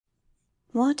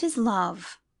What is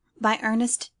Love? By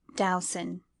Ernest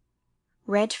Dowson.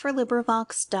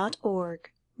 LibriVox.org.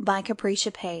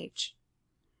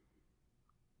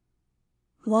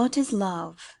 What is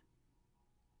love?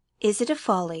 Is it a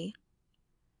folly?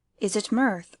 Is it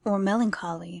mirth or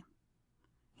melancholy?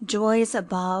 Joys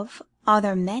above, are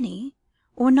there many,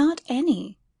 or not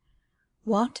any?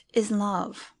 What is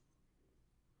love?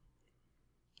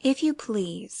 If you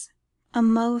please, a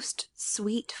most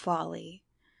sweet folly,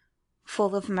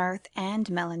 full of mirth and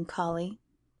melancholy,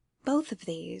 both of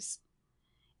these,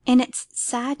 in its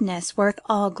sadness worth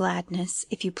all gladness,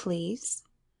 if you please.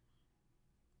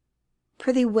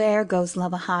 Prithee, where goes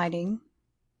Love a-hiding?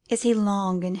 Is he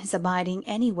long in his abiding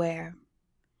anywhere?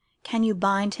 Can you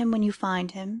bind him when you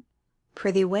find him?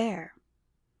 Prithee, where?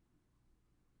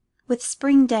 With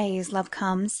spring days Love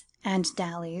comes and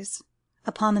dallies,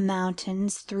 upon the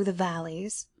mountains, through the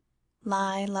valleys,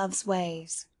 lie Love's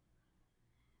ways.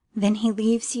 Then he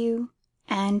leaves you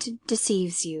and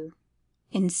deceives you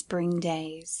in spring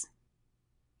days.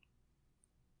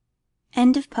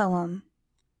 End of poem.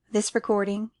 This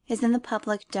recording is in the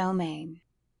public domain.